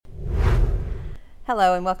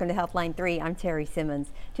Hello and welcome to Helpline 3. I'm Terry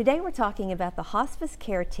Simmons. Today we're talking about the Hospice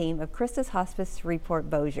Care Team of CHRISTUS Hospice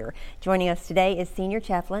Shreveport-Bossier. Joining us today is Senior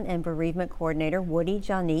Chaplain and Bereavement Coordinator Woody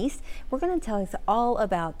Janice. We're going to tell us all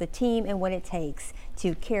about the team and what it takes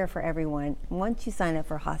to care for everyone once you sign up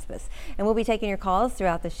for hospice. And we'll be taking your calls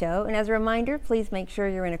throughout the show. And as a reminder, please make sure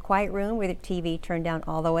you're in a quiet room with your TV turned down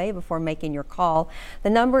all the way before making your call. The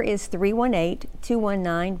number is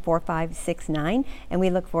 318-219-4569, and we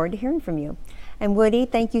look forward to hearing from you. And Woody,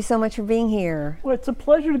 thank you so much for being here. Well, it's a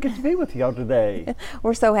pleasure to get to be with y'all today.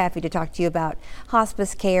 We're so happy to talk to you about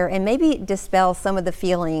hospice care and maybe dispel some of the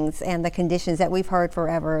feelings and the conditions that we've heard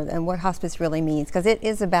forever and what hospice really means, because it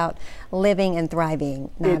is about living and thriving,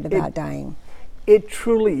 not about dying. It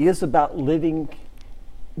truly is about living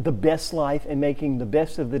the best life and making the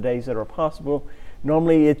best of the days that are possible.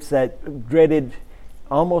 Normally it's that dreaded,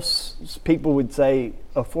 almost people would say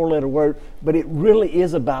a four-letter word, but it really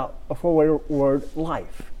is about a four-letter word,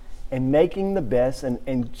 life, and making the best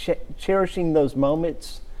and cherishing those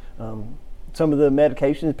moments. Some of the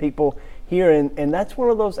medications people hear, and that's one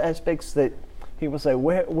of those aspects that people say,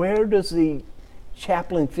 where does the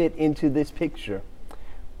chaplain fit into this picture?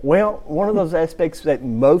 Well, one of those aspects that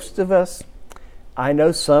most of us, I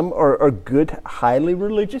know some are good, highly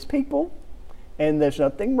religious people, and there's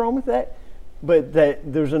nothing wrong with that. But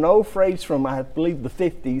there's an old phrase from, I believe, the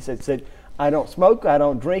 50s that said, I don't smoke, I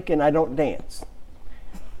don't drink, and I don't dance.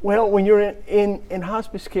 Well, when you're in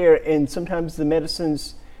hospice care, and sometimes the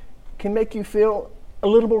medicines can make you feel a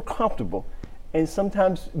little more comfortable, and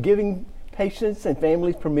sometimes giving patients and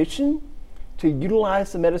families permission to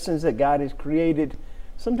utilize the medicines that God has created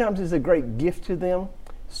sometimes is a great gift to them.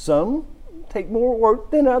 Some take more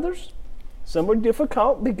work than others. Some are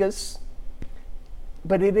difficult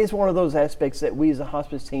but it is one of those aspects that we as a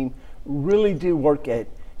hospice team really do work at,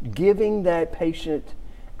 giving that patient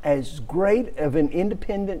as great of an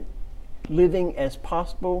independent living as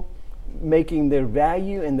possible, making their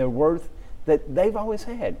value and their worth that they've always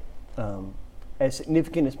had as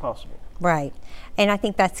significant as possible. Right. And I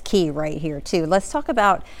think that's key right here too. Let's talk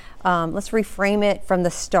about, let's reframe it from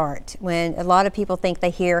the start. When a lot of people think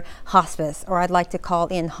they hear hospice, or I'd like to call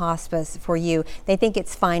in hospice for you, they think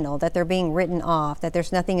it's final, that they're being written off, that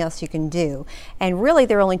there's nothing else you can do. And really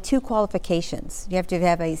there are only two qualifications. You have to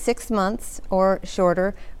have a 6 months or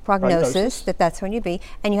shorter prognosis, that's when you be,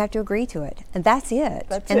 and you have to agree to it, and that's it.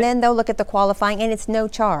 Then they'll look at the qualifying, and it's no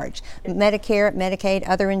charge. Medicare, Medicaid,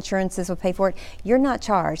 other insurances will pay for it. You're not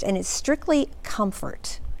charged, and it's strictly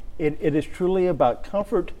comfort. It is truly about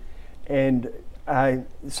comfort, and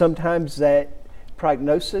sometimes that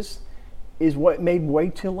prognosis is what made way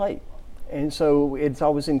too late. And so it's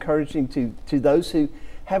always encouraging to those who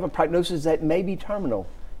have a prognosis that may be terminal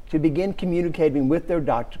to begin communicating with their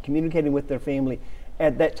doctor, communicating with their family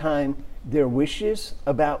at that time, their wishes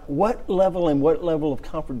about what level of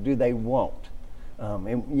comfort do they want.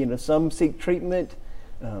 And some seek treatment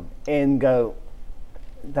and go,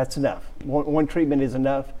 that's enough. One treatment is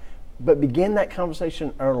enough. But begin that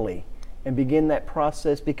conversation early and begin that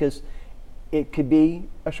process, because it could be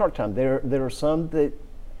a short time. There are some that,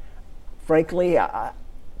 frankly,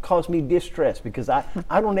 cause me distress because I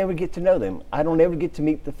don't ever get to know them. I don't ever get to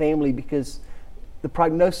meet the family because the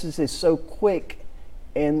prognosis is so quick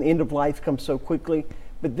and the end of life comes so quickly.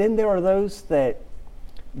 But then there are those that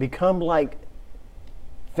become like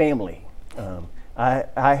family.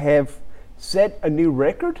 I have set a new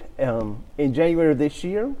record in January of this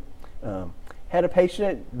year. Had a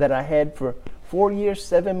patient that I had for 4 years,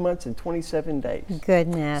 7 months, and 27 days.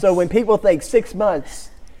 Goodness. So when people think 6 months,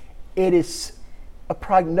 it is a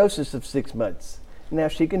prognosis of 6 months. Now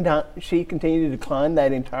she continued to decline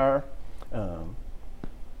that entire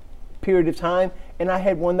period of time, and I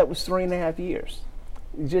had one that was 3.5 years.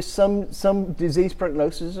 Just some disease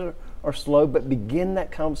prognoses are slow, but begin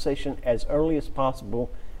that conversation as early as possible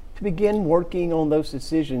to begin working on those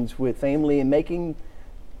decisions with family and making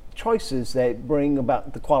choices that bring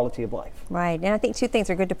about the quality of life. Right, and I think two things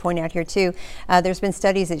are good to point out here too. There's been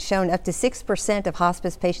studies that shown up to 6% of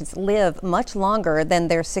hospice patients live much longer than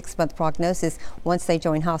their 6-month prognosis once they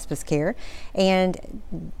join hospice care. And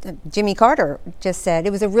Jimmy Carter just said,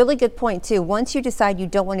 it was a really good point too, once you decide you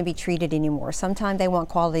don't want to be treated anymore, sometimes they want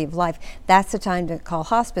quality of life, that's the time to call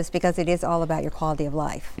hospice, because it is all about your quality of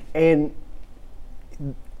life. And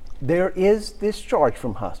there is discharge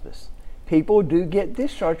from hospice. People do get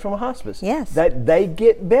discharged from a hospice. Yes. That they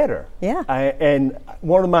get better. Yeah. And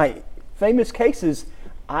one of my famous cases,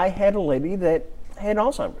 I had a lady that had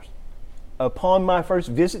Alzheimer's. Upon my first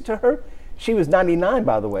visit to her, she was 99,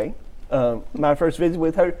 by the way. My first visit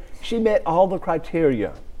with her, she met all the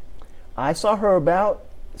criteria. I saw her about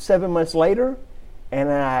 7 months later, And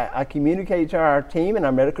I communicated to our team and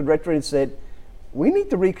our medical director and said, we need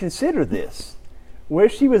to reconsider this. Where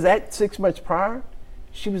she was at 6 months prior,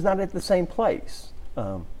 she was not at the same place.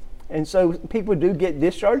 And so people do get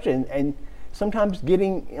discharged, and sometimes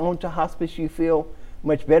getting onto hospice, you feel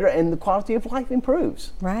much better and the quality of life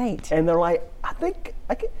improves. Right. And they're like, I think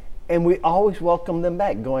I can. And we always welcome them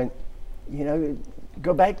back, going, you know,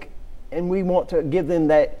 go back, and we want to give them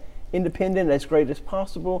that independent as great as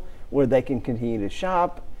possible where they can continue to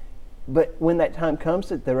shop. But when that time comes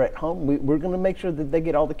that they're at home, we're going to make sure that they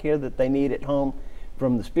get all the care that they need at home,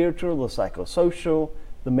 from the spiritual, the psychosocial,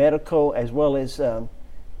 the medical, as well as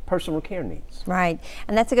personal care needs. Right,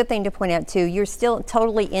 and that's a good thing to point out too. You're still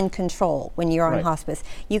totally in control when you're on hospice.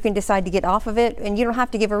 You can decide to get off of it, and you don't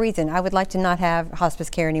have to give a reason. I would like to not have hospice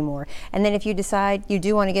care anymore. And then if you decide you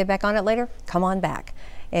do want to get back on it later, come on back.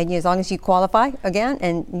 And as long as you qualify again,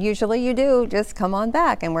 and usually you do, just come on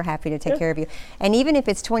back and we're happy to take care of you. And even if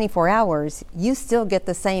it's 24 hours, you still get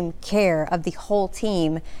the same care of the whole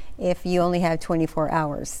team if you only have 24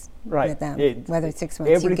 hours with them, whether it's 6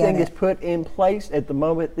 months. Everything is put in place at the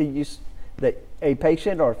moment that a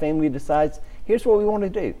patient or a family decides, here's what we want to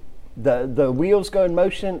do. The wheels go in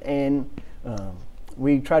motion, and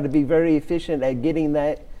we try to be very efficient at getting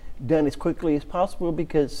that done as quickly as possible,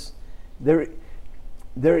 because there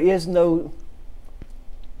is no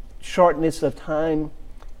shortness of time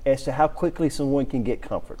as to how quickly someone can get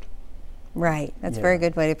comfort. Right, that's a very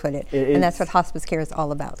good way to put it. And that's what hospice care is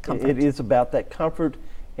all about, comfort. It is about that comfort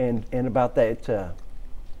and about that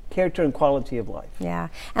character and quality of life. Yeah,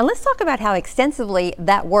 and let's talk about how extensively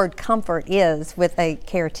that word comfort is with a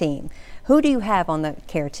care team. Who do you have on the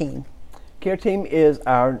care team? Care team is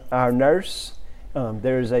our nurse.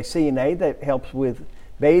 There's a CNA that helps with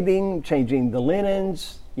bathing, changing the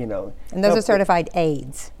linens, you know. And those are certified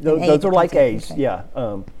aides. Those are like aides, yeah.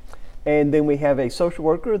 And then we have a social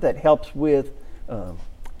worker that helps with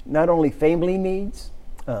not only family needs,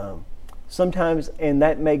 sometimes, and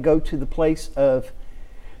that may go to the place of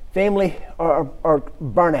family or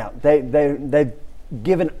burnout. They've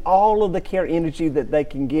given all of the care energy that they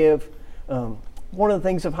can give. One of the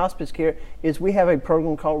things of hospice care is we have a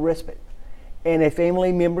program called Respite, and a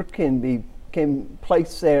family member can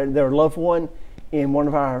place their loved one in one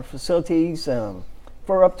of our facilities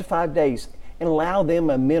for up to 5 days and allow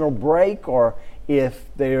them a mental break, or if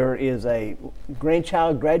there is a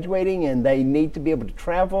grandchild graduating and they need to be able to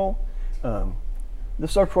travel, the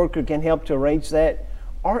social worker can help to arrange that.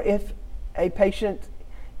 Or if a patient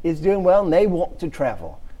is doing well and they want to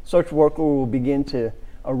travel, social worker will begin to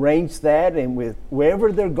arrange that, and with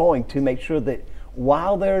wherever they're going, to make sure that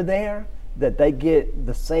while they're there, that they get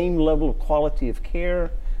the same level of quality of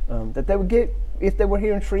care that they would get if they were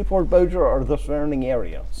here in Shreveport-Bossier or the surrounding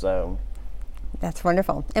area. So that's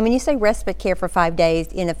wonderful. And when you say respite care for 5 days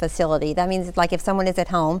in a facility, that means like if someone is at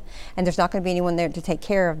home and there's not going to be anyone there to take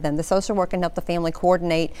care of them, the social worker can help the family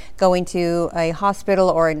coordinate going to a hospital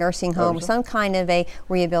or a nursing home, or some kind of a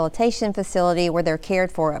rehabilitation facility where they're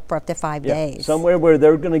cared for up to 5 days. Somewhere where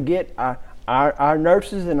they're going to get our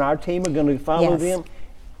nurses and our team are going to follow them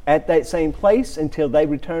at that same place until they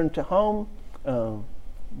return to home.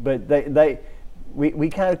 But we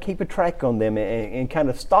kind of keep a track on them and kind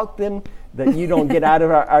of stalk them, that you don't get out of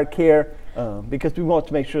our care, because we want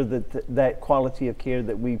to make sure that that quality of care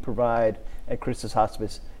that we provide at CHRISTUS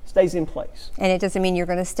Hospice stays in place. And it doesn't mean you're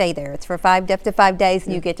going to stay there. It's for up to 5 days,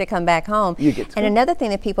 and you get to come back home. And another thing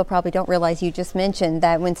that people probably don't realize, you just mentioned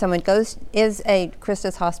that when someone is a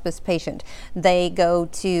CHRISTUS Hospice patient, they go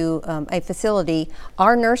to a facility,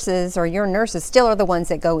 our nurses or your nurses still are the ones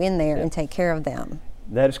that go in there and take care of them.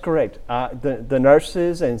 That is correct. The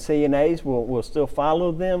nurses and CNAs will still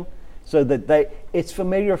follow them, so that it's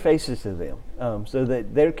familiar faces to them, so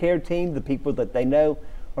that their care team, the people that they know,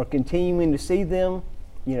 are continuing to see them.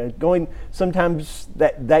 You know, sometimes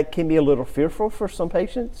that can be a little fearful for some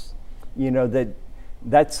patients, you know,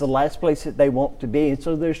 that's the last place that they want to be. And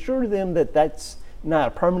so they're sure to them that that's not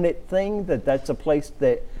a permanent thing, that's a place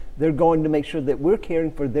that they're going to make sure that we're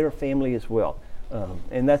caring for their family as well.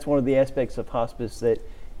 And that's one of the aspects of hospice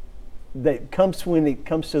that comes when it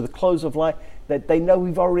comes to the close of life, that they know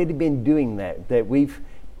we've already been doing that we've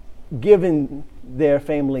given their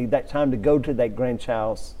family that time to go to that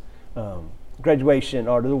grandchild's graduation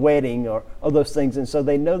or the wedding or those things. And so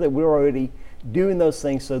they know that we're already doing those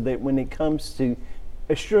things, so that when it comes to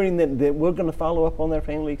assuring them that we're going to follow up on their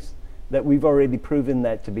families, that we've already proven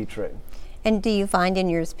that to be true. And do you find in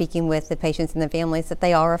your speaking with the patients and the families that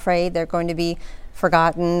they are afraid they're going to be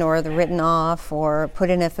forgotten or they're written off or put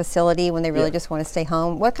in a facility when they really just want to stay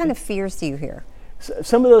home? What kind of fears do you hear?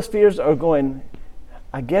 Some of those fears are going,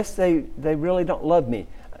 I guess they really don't love me.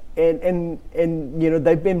 And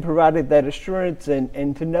they've been provided that assurance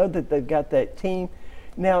and to know that they've got that team.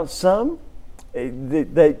 Now some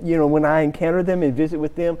that when I encounter them and visit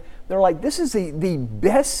with them, they're like, this is the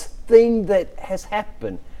best thing that has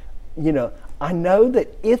happened. I know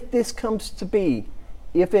that if this comes to be,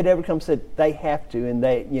 if it ever comes that they have to, and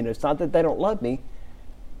they, it's not that they don't love me,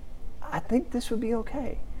 I think this would be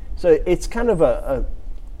okay. So it's kind of a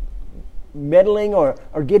meddling or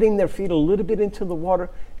getting their feet a little bit into the water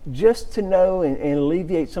just to know and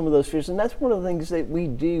alleviate some of those fears. And that's one of the things that we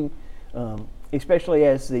do, especially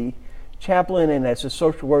as the chaplain and as a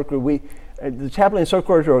social worker. The chaplain and social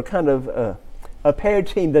worker are kind of a pair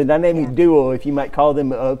team, the dynamic duo, if you might call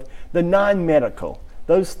them, of the non-medical.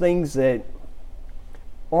 Those things that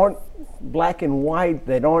aren't black and white,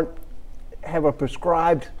 that aren't have a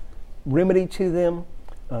prescribed remedy to them,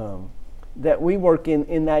 that we work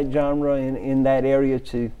in that genre and in that area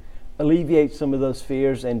to alleviate some of those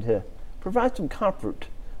fears and to provide some comfort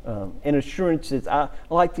and assurances. I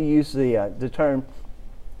like to use the term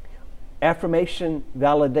affirmation,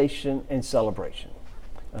 validation, and celebration.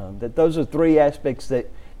 That those are three aspects that,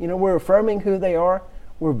 we're affirming who they are,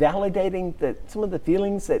 we're validating that some of the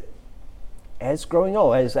feelings that as growing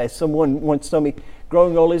old, as someone once told me,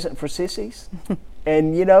 growing old isn't for sissies.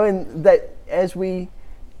 And and that as we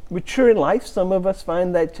mature in life, some of us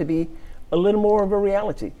find that to be a little more of a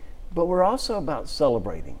reality. But we're also about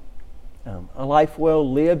celebrating a life well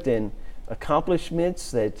lived and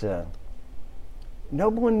accomplishments that no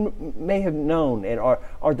one may have known,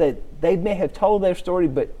 or that they may have told their story,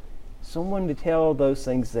 but someone to tell those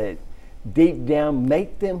things that deep down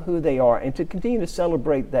make them who they are, and to continue to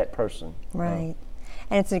celebrate that person. Right.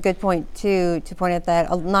 And it's a good point, too, to point out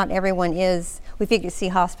that not everyone is, we figure to see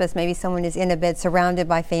hospice, maybe someone is in a bed surrounded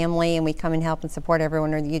by family and we come and help and support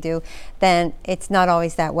everyone, or you do, then it's not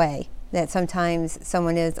always that way. That sometimes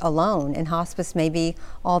someone is alone, and hospice may be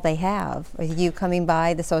all they have. You coming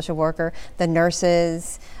by, the social worker, the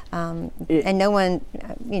nurses, and no one,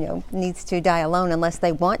 needs to die alone unless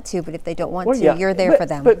they want to. But if they don't want to, you're there for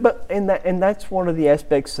them. And that's one of the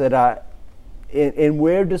aspects that and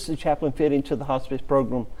where does the chaplain fit into the hospice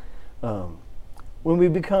program? When we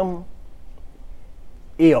become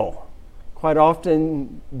ill, quite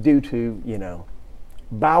often due to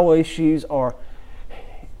bowel issues or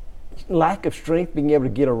lack of strength, being able to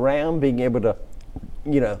get around, being able to,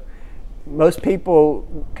 most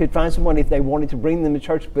people could find someone if they wanted to bring them to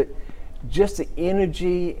church, but just the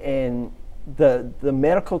energy and the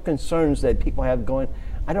medical concerns that people have going,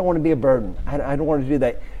 I don't want to be a burden. I don't want to do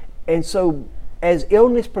that. And so as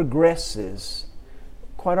illness progresses,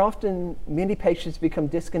 quite often many patients become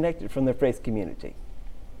disconnected from their faith community.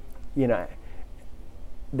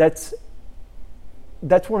 That's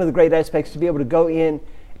one of the great aspects, to be able to go in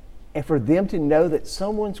and for them to know that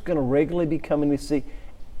someone's going to regularly be coming to see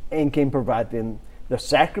and can provide them the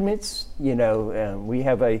sacraments. We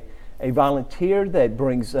have a volunteer that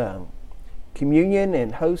brings communion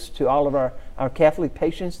and hosts to all of our Catholic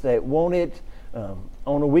patients that want it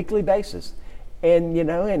on a weekly basis. And,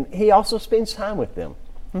 and he also spends time with them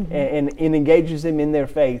and engages them in their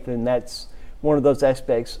faith, and that's one of those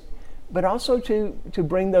aspects. But also to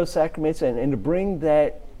bring those sacraments and to bring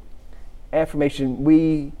that affirmation,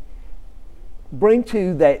 we bring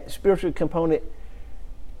to that spiritual component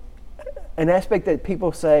an aspect that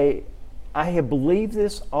people say, I have believed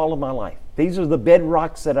this all of my life. These are the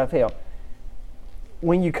bedrocks that I've held.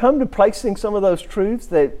 When you come to placing some of those truths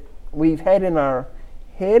that we've had in our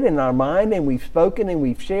head, in our mind, and we've spoken and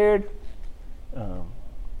we've shared,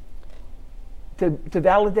 to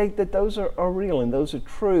validate that those are real and those are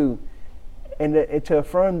true, and to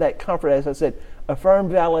affirm that comfort, as I said, affirm,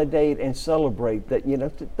 validate, and celebrate that,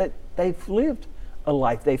 that they've lived a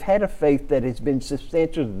life. They've had a faith that has been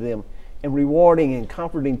substantial to them and rewarding and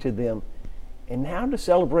comforting to them. And now to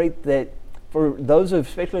celebrate that, for those of,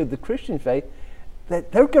 especially the Christian faith,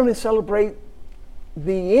 that they're going to celebrate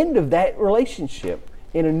the end of that relationship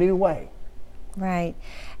in a new way. Right.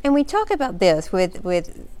 And we talk about this with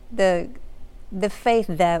the faith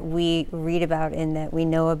that we read about and that we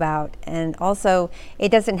know about, and also it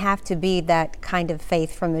doesn't have to be that kind of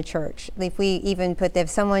faith from the church. If we even if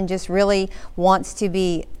someone just really wants to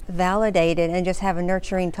be validated and just have a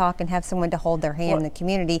nurturing talk and have someone to hold their hand in the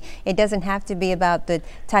community, it doesn't have to be about the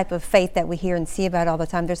type of faith that we hear and see about all the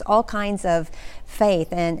time. There's all kinds of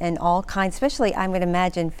faith and all kinds, especially I would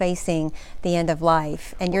imagine facing the end of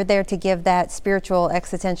life, and you're there to give that spiritual,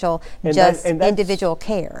 existential, individual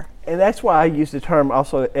care. And that's why I use the term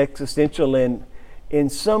also existential. In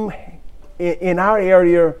our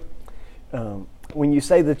area, when you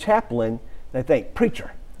say the chaplain, they think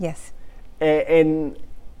preacher. Yes. And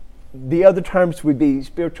the other terms would be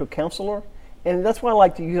spiritual counselor, and that's why I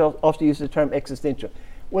like to also use the term existential.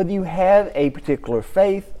 Whether you have a particular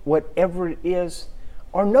faith, whatever it is,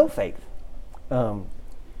 or no faith,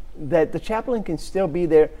 that the chaplain can still be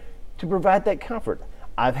there to provide that comfort.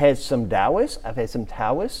 I've had some Taoists,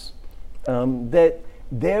 that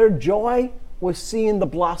their joy was seeing the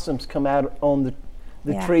blossoms come out on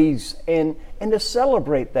the trees, and to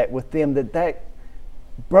celebrate that with them, that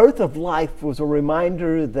birth of life was a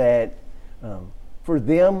reminder that for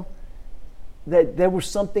them, that there was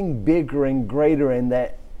something bigger and greater, and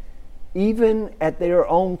that even at their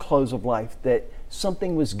own close of life, that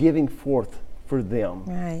something was giving forth for them.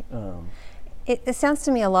 Right. It sounds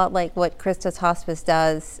to me a lot like what CHRISTUS Hospice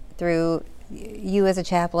does through you as a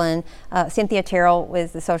chaplain. Cynthia Terrell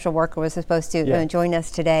was the social worker, was supposed to join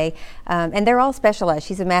us today. And they're all specialized.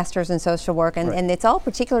 She's a master's in social work, and it's all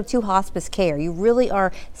particular to hospice care. You really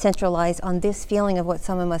are centralized on this feeling of what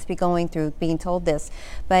someone must be going through, being told this.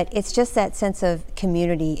 But it's just that sense of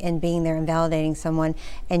community and being there and validating someone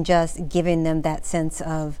and just giving them that sense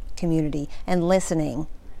of community and listening.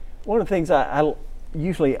 One of the things I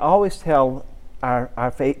usually always tell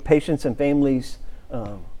our patients and families,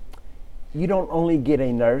 you don't only get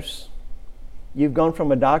a nurse. You've gone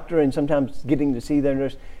from a doctor and sometimes getting to see their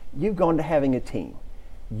nurse. You've gone to having a team.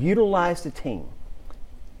 Utilize the team.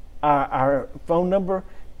 Our phone number,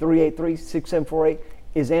 383-6748,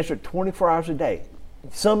 is answered 24 hours a day.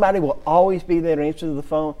 Somebody will always be there to answer the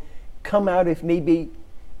phone. Come out if need be,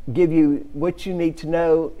 give you what you need to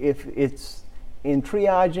know. If it's in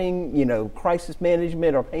triaging, crisis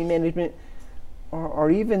management or pain management, or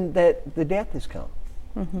even that the death has come.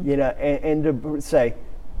 Mm-hmm. And to say,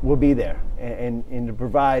 we'll be there, and to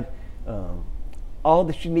provide all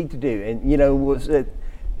that you need to do. And,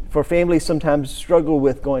 for families sometimes struggle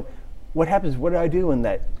with going, what happens, what do I do in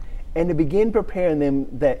that? And to begin preparing them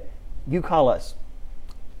that you call us,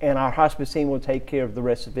 and our hospice team will take care of the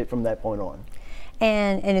rest of it from that point on.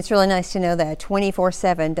 And it's really nice to know that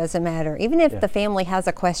 24/7 doesn't matter. Even if the family has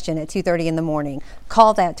a question at 2:30 in the morning,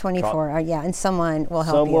 call that 24. And someone will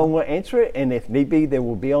help you. Someone will answer it, and if need be, they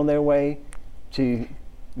will be on their way to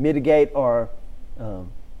mitigate or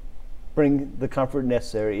bring the comfort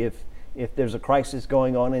necessary if there's a crisis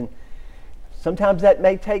going on. And sometimes that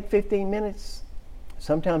may take 15 minutes.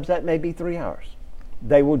 Sometimes that may be 3 hours.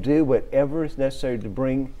 They will do whatever is necessary to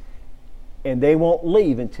bring, and they won't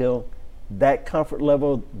leave until that comfort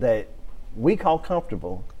level that we call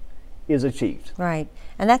comfortable is achieved. Right.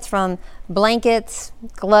 And that's from blankets,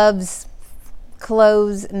 gloves,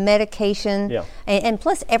 clothes, medication, and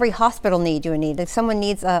plus every hospital need you need. If someone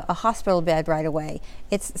needs a hospital bed right away,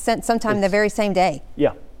 it's sent sometime the very same day.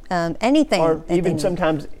 Yeah. Anything. Or even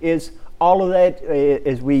sometimes is all of that,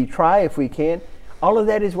 as we try, if we can, all of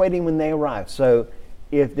that is waiting when they arrive. So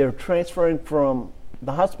if they're transferring from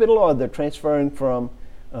the hospital or they're transferring from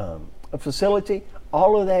a facility,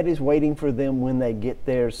 all of that is waiting for them when they get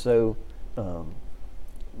there. So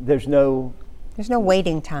there's no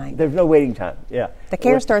waiting time. There's no waiting time. Yeah. The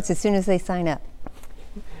care starts as soon as they sign up.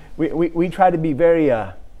 We try to be very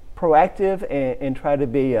proactive and try to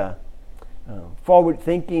be forward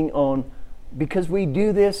thinking on, because we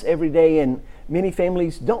do this every day and many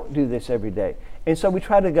families don't do this every day. And so we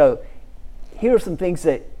try to go, here are some things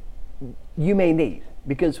that you may need,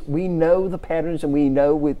 because we know the patterns, and we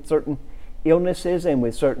know with certain illnesses and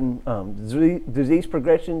with certain disease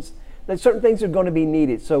progressions that certain things are going to be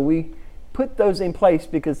needed. So we put those in place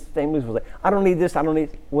because families will say, I don't need this, I don't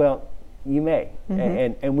need. Well, you may.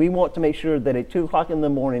 Mm-hmm. And we want to make sure that at 2 o'clock in the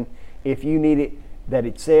morning, if you need it, that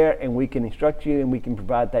it's there and we can instruct you and we can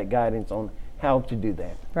provide that guidance on how to do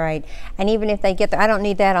that. Right. And even if they get there, I don't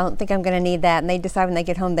need that, I don't think I'm going to need that, and they decide when they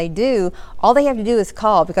get home they do, all they have to do is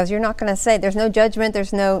call, because you're not going to say, there's no judgment,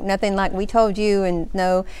 there's nothing like we told you, and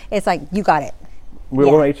no, it's like, you got it.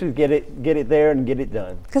 We'll make sure to get it there and get it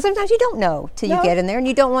done. Because sometimes you don't know till you get in there, and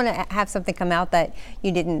you don't want to have something come out that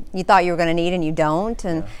you thought you were going to need and you don't,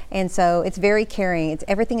 and so it's very caring.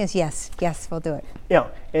 Everything is yes, we'll do it. Yeah,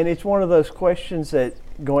 and it's one of those questions that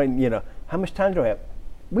going, how much time do I have?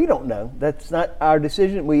 We don't know. That's not our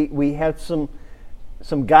decision. We have some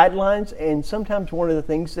guidelines, and sometimes one of the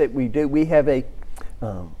things that we do, we have a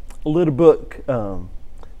little book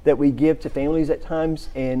that we give to families at times,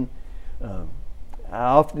 and I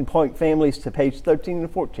often point families to page 13 and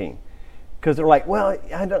 14, because they're like, well,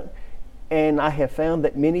 I don't. And I have found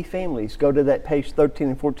that many families go to that page 13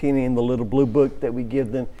 and 14 in the little blue book that we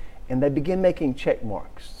give them, and they begin making check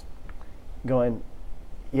marks, going,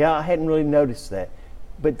 yeah, I hadn't really noticed that.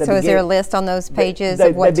 But So is there a list on those pages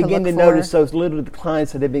of what to look for? They begin to notice those little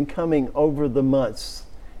declines that have been coming over the months.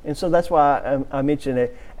 And so that's why I mentioned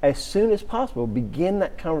it. As soon as possible, begin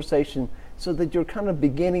that conversation so that you're kind of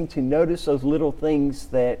beginning to notice those little things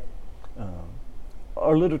that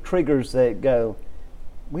are little triggers that go,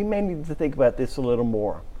 we may need to think about this a little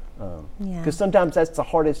more. Because sometimes that's the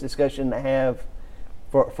hardest discussion to have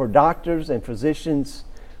for doctors and physicians,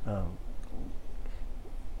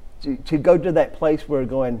 to go to that place where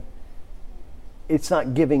going, it's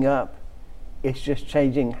not giving up, it's just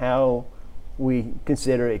changing how we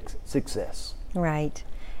consider success. Right.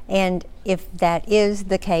 And if that is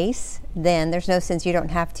the case, then there's no sense you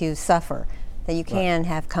don't have to suffer, that you can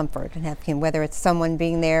have comfort and have, whether it's someone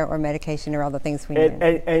being there or medication or all the things we need.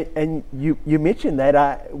 And you mentioned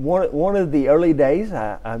that. One of the early days,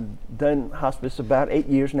 I've done hospice about 8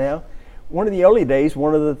 years now. One of the early days,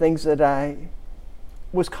 one of the things that I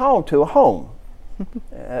was called to a home.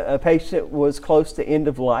 A patient was close to end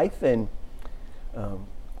of life, and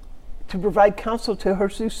to provide counsel to her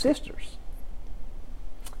two sisters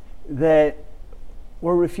that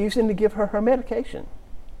were refusing to give her medication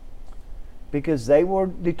because they were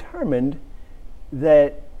determined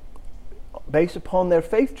that, based upon their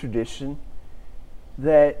faith tradition,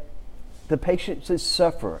 that the patient should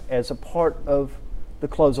suffer as a part of the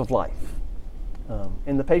close of life.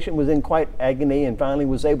 And the patient was in quite agony and finally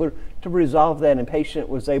was able to resolve that, and patient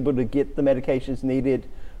was able to get the medications needed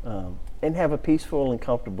and have a peaceful and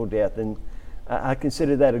comfortable death. And I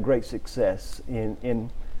consider that a great success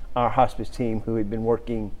in our hospice team, who had been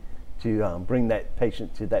working to bring that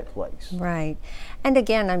patient to that place. Right. And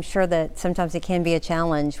again, I'm sure that sometimes it can be a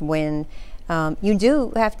challenge when you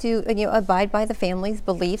do have to abide by the family's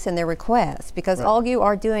beliefs and their requests, because all you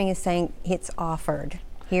are doing is saying, it's offered.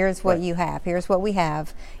 Here's what you have. Here's what we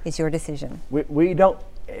have. It's your decision. We don't,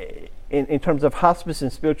 in terms of hospice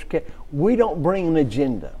and spiritual care, we don't bring an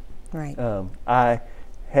agenda. Right. I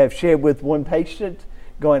have shared with one patient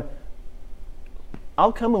going,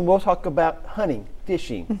 I'll come and we'll talk about hunting,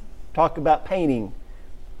 fishing, talk about painting,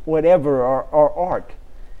 whatever, or art.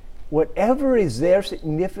 Whatever is their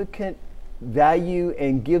significant value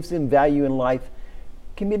and gives them value in life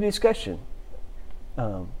can be a discussion.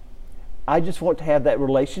 I just want to have that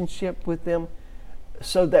relationship with them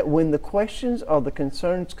so that when the questions or the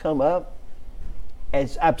concerns come up,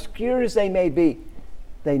 as obscure as they may be,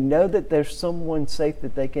 they know that there's someone safe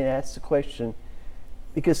that they can ask the question.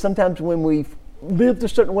 Because sometimes when we've lived a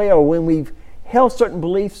certain way or when we've held certain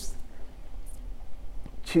beliefs,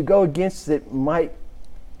 to go against it might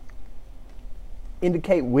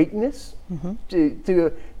indicate weakness,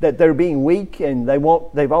 to that they're being weak and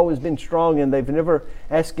they've always been strong and they've never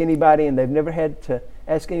asked anybody and they've never had to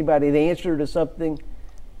ask anybody the answer to something,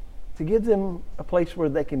 to give them a place where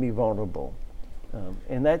they can be vulnerable.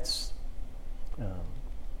 And that's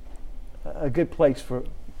a good place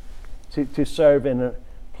to serve, in a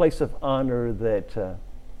place of honor that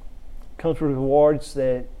comes with rewards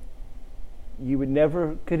that you would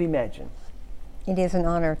never could imagine. It is an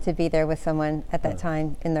honor to be there with someone at that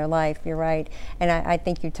time in their life. You're right. And I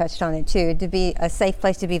think you touched on it too, to be a safe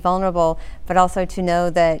place to be vulnerable, but also to know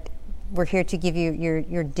that we're here to give you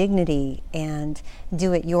your dignity and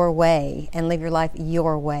do it your way and live your life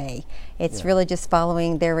your way. It's really just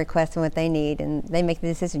following their requests and what they need, and they make the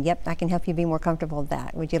decision, yep, I can help you be more comfortable with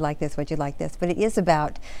that. Would you like this? Would you like this? But it is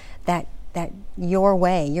about that your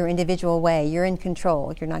way, your individual way. You're in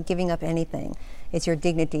control. You're not giving up anything. It's your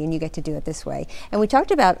dignity, and you get to do it this way. And we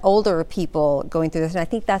talked about older people going through this, and I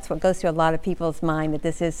think that's what goes through a lot of people's mind, that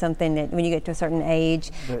this is something that when you get to a certain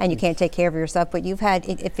age and you can't take care of yourself, but you've had,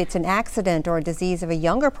 if it's an accident or a disease of a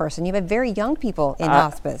younger person, you've had very young people in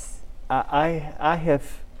hospice. I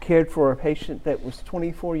have cared for a patient that was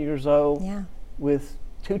 24 years old with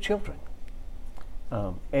 2 children.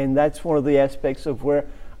 And that's one of the aspects of where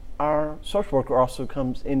our social worker also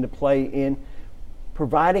comes into play in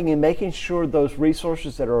providing and making sure those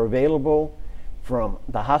resources that are available from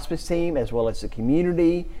the hospice team as well as the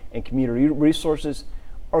community and community resources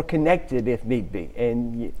are connected if need be.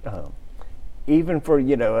 And even for,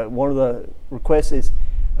 one of the requests is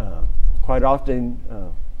quite often,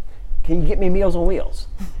 can you get me Meals on Wheels?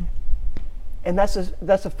 And that's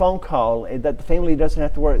a phone call that the family doesn't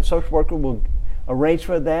have to worry. The social worker will arrange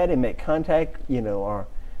for that and make contact, our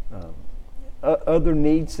other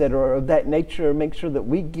needs that are of that nature, make sure that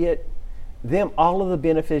we get them all of the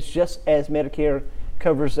benefits, just as Medicare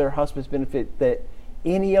covers their hospice benefit, that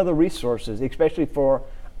any other resources, especially for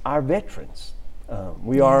our veterans.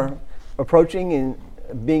 We are approaching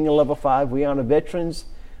and being a level 5, we honor veterans,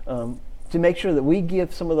 to make sure that we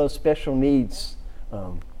give some of those special needs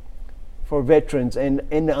for veterans and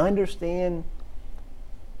to understand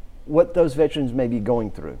what those veterans may be going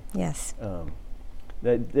through. Yes.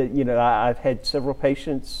 I've had several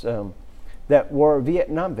patients that were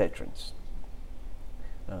Vietnam veterans.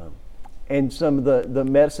 And some of the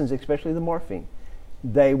medicines, especially the morphine,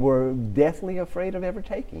 they were deathly afraid of ever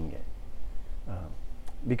taking it.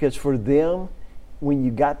 Because for them, when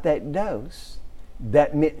you got that dose,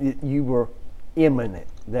 that meant that you were imminent,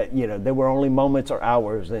 that there were only moments or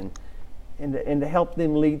hours, and to help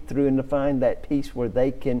them lead through and to find that peace where they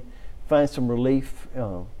can find some relief,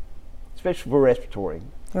 especially for respiratory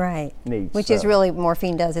needs. Which is really what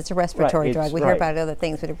morphine does. It's a respiratory drug. We hear about other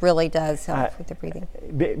things, but it really does help with the breathing.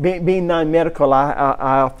 Being non-medical,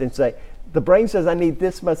 I often say, the brain says I need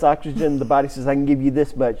this much oxygen, the body says I can give you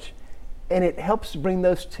this much. And it helps to bring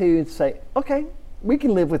those two and say, okay, we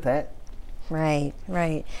can live with that. Right.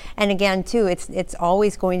 And again, too, it's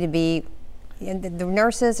always going to be, the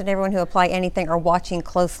nurses and everyone who apply anything are watching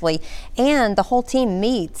closely, and the whole team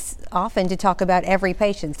meets often to talk about every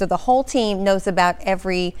patient. So the whole team knows about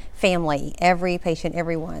every family, every patient,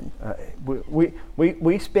 everyone.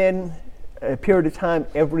 We spend a period of time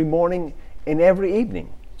every morning and every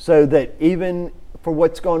evening, so that even for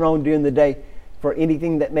what's going on during the day, for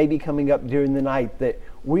anything that may be coming up during the night, that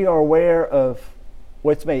we are aware of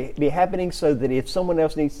what's may be happening, so that if someone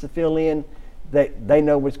else needs to fill in, that they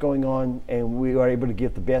know what's going on, and we are able to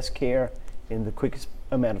give the best care in the quickest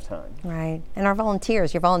amount of time. Right. And your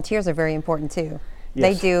volunteers are very important too.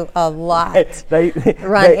 Yes. They do a lot. they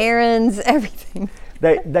run errands, everything.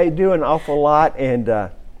 They do an awful lot, and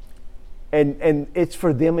it's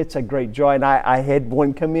for them, it's a great joy. And I had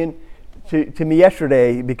one come in to me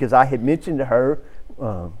yesterday because I had mentioned to her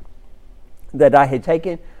that I had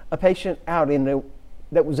taken a patient out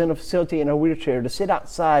that was in a facility in a wheelchair to sit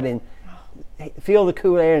outside and feel the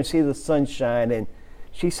cool air and see the sunshine. And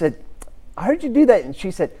she said, I heard you do that. And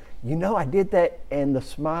she said, I did that, and the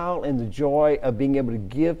smile and the joy of being able to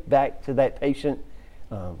give back to that patient,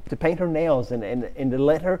 to paint her nails and to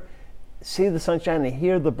let her see the sunshine and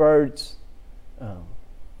hear the birds.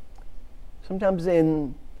 Sometimes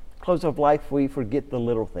in close of life, we forget the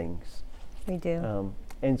little things. We do.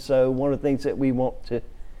 And so one of the things that we want to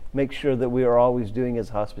make sure that we are always doing as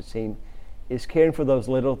a hospice team is caring for those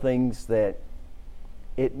little things that,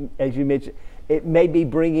 as you mentioned, it may be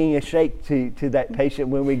bringing a shake to that patient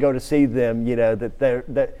when we go to see them, that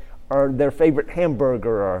their favorite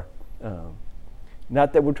hamburger, or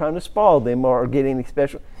not that we're trying to spoil them or get any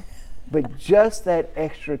special, but just that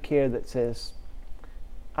extra care that says,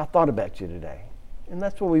 I thought about you today. And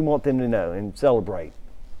that's what we want them to know and celebrate.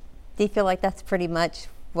 Do you feel like that's pretty much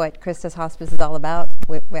what CHRISTUS Hospice is all about?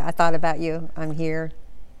 I thought about you, I'm here.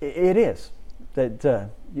 It is. That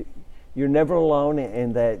you're never alone,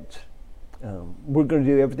 and that we're going to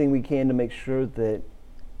do everything we can to make sure that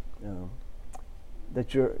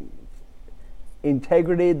that your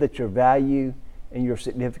integrity, that your value and your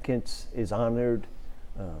significance is honored,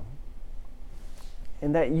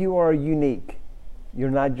 and that you are unique. You're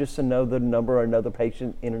not just another number or another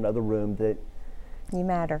patient in another room. That you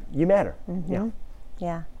matter. You matter. Mm-hmm.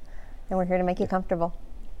 Yeah. And we're here to make you comfortable.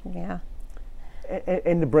 Yeah.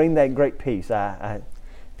 And to bring that great peace.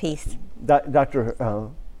 Peace. Dr.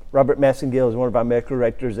 Robert Massengill is one of our medical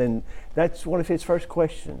directors, and that's one of his first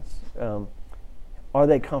questions. Are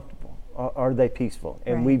they comfortable? Are they peaceful?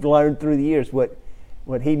 And we've learned through the years what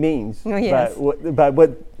he means. Yes. By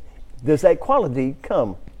what does that quality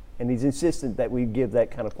come? And he's insistent that we give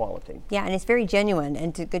that kind of quality. Yeah, and it's very genuine,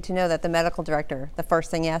 and good to know that the medical director, the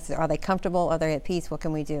first thing he asks is, are they comfortable? Are they at peace? What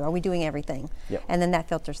can we do? Are we doing everything? Yep. And then that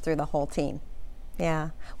filters through the whole team.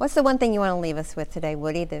 Yeah. What's the one thing you want to leave us with today,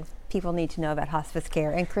 Woody, that people need to know about hospice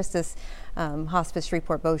care and CHRISTUS Hospice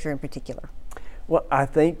Shreveport-Bossier in particular? Well, I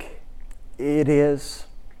think it is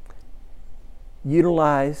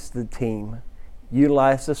utilize the team,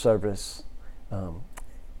 utilize the service.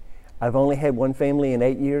 I've only had one family in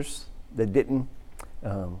 8 years that didn't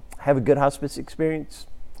have a good hospice experience,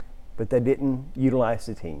 but they didn't utilize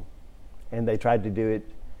the team, and they tried to do it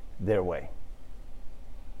their way.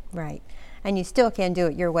 Right. And you still can do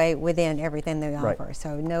it your way within everything they offer.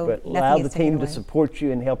 So but allow the team to support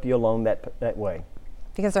you and help you along that way.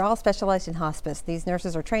 Because they're all specialized in hospice. These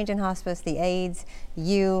nurses are trained in hospice, the aides,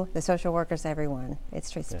 you, the social workers, everyone. It's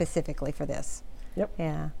specifically for this. Yep.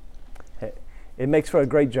 Yeah. It makes for a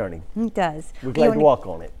great journey. It does. We're glad to walk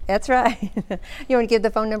on it. That's right. You want to give the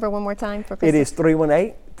phone number one more time for CHRISTUS? It is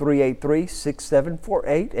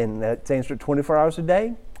 318-383-6748, and that's answered 24 hours a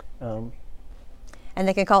day. And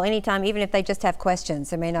they can call anytime, even if they just have questions.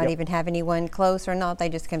 They may not even have anyone close or not. They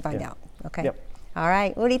just can find out. Okay. Yep. All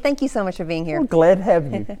right, Woody, thank you so much for being here. Well, glad to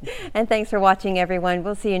have you. And thanks for watching, everyone.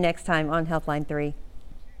 We'll see you next time on Healthline 3.